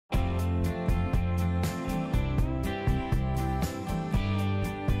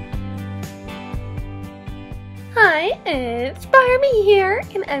Hi, it's Barbie here,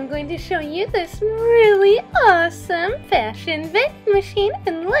 and I'm going to show you this really awesome fashion vending machine,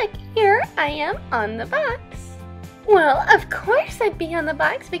 and look, here I am on the box. Well, of course I'd be on the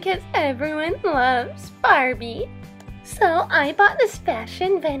box because everyone loves Barbie. So I bought this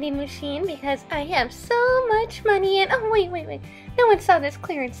fashion vending machine because I have so much money and, oh wait, no one saw this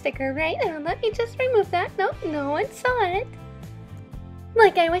clearance sticker, right? Now let me just remove that. Nope, no one saw it.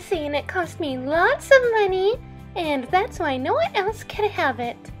 Like I was saying, it cost me lots of money, and that's why no one else could have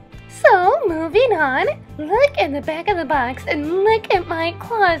it. So, moving on, look in the back of the box and look at my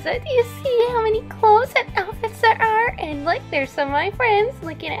closet. You see how many clothes and outfits there are? And look, there's some of my friends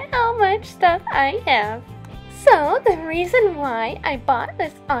looking at how much stuff I have. So, the reason why I bought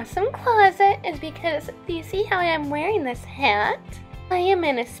this awesome closet is because, do you see how I'm wearing this hat? I am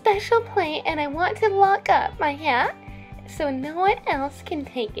in a special play and I want to lock up my hat so no one else can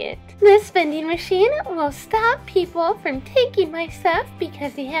take it. This vending machine will stop people from taking my stuff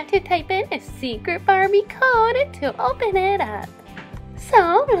because you have to type in a secret Barbie code to open it up.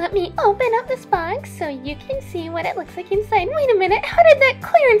 So let me open up this box so you can see what it looks like inside. Wait a minute, how did that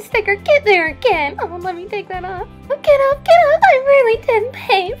clearance sticker get there again? Oh, let me take that off. Oh, get up, I really didn't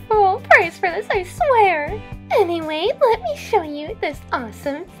pay full price for this, I swear. Anyway, let me show you this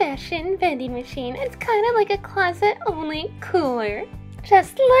awesome fashion vending machine. It's kind of like a closet, only cooler.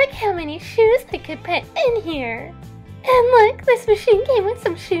 Just look how many shoes I could put in here. And look, this machine came with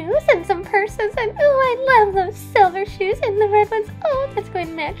some shoes and some purses, and oh, I love those silver shoes and the red ones. Oh, that's going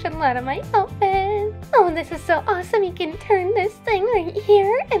to match a lot of my outfits. Oh, this is so awesome. You can turn this thing right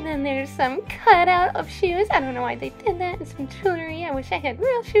here, and then there's some cutout of shoes. I don't know why they did that, and some jewelry. I wish I had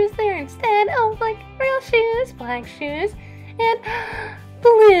real shoes there instead. Oh, like real shoes, black shoes, and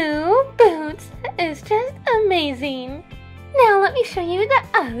blue boots. That is just amazing. Now let me show you the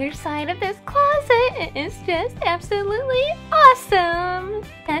other side of this closet. It is just absolutely awesome.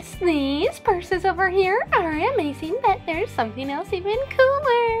 Yes, these purses over here are amazing, but there's something else even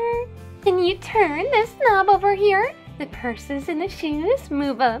cooler. When you turn this knob over here, the purses and the shoes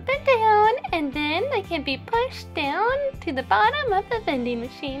move up and down, and then they can be pushed down to the bottom of the vending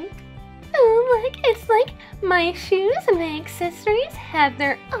machine. Oh, look, it's like my shoes and my accessories have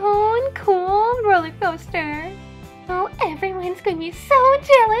their own cool roller coaster. Oh, everyone's going to be so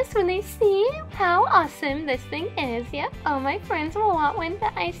jealous when they see how awesome this thing is. Yep, all my friends will want one,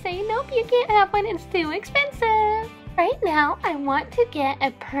 but I say, nope, you can't have one, it's too expensive. Right now, I want to get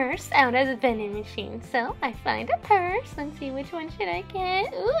a purse out of the vending machine. So I find a purse. Let's see, which one should I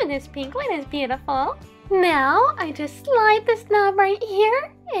get? Ooh, this pink one is beautiful. Now, I just slide this knob right here,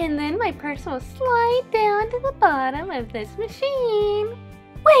 and then my purse will slide down to the bottom of this machine.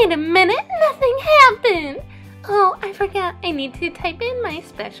 Wait a minute, nothing happened. Oh, I forgot. I need to type in my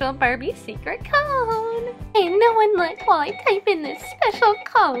special Barbie secret code. Hey, no one look while I type in this special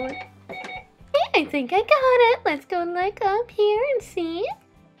code. Hey, I think I got it. Let's go look up here and see.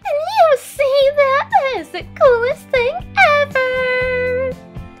 And you see that? That is the coolest thing ever.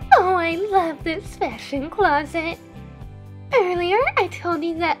 Oh, I love this fashion closet. Earlier, I told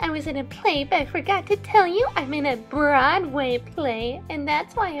you that I was in a play, but I forgot to tell you I'm in a Broadway play, and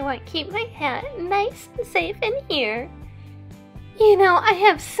that's why I want to keep my hat nice and safe in here. You know, I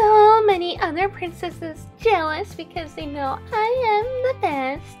have so many other princesses jealous because they know I am the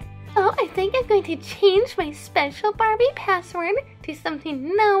best. Oh, I think I'm going to change my special Barbie password to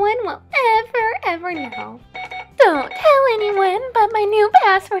something no one will ever know. Don't tell anyone, but my new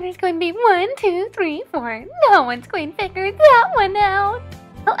password is going to be 1234. No one's going to figure that one out.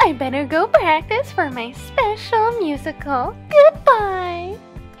 Well, I better go practice for my special musical. Goodbye.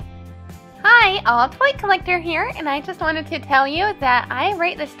 Hi, AllToyCollector here, and I just wanted to tell you that I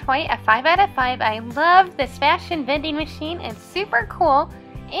rate this toy a 5 out of 5. I love this fashion vending machine. It's super cool.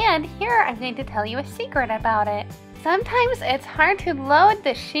 And here I'm going to tell you a secret about it. Sometimes it's hard to load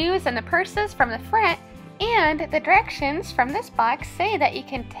the shoes and the purses from the front, and the directions from this box say that you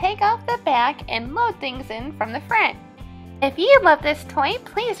can take off the back and load things in from the front. If you love this toy,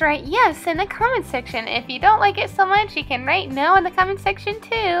 please write yes in the comment section. If you don't like it so much, you can write no in the comment section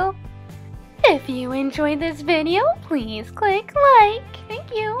too. If you enjoyed this video, please click like.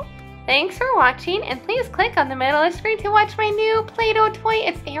 Thank you. Thanks for watching, and please click on the middle of the screen to watch my new Play-Doh toy.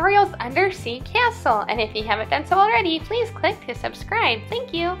 It's Ariel's Undersea Castle, and if you haven't done so already, please click to subscribe.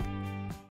 Thank you.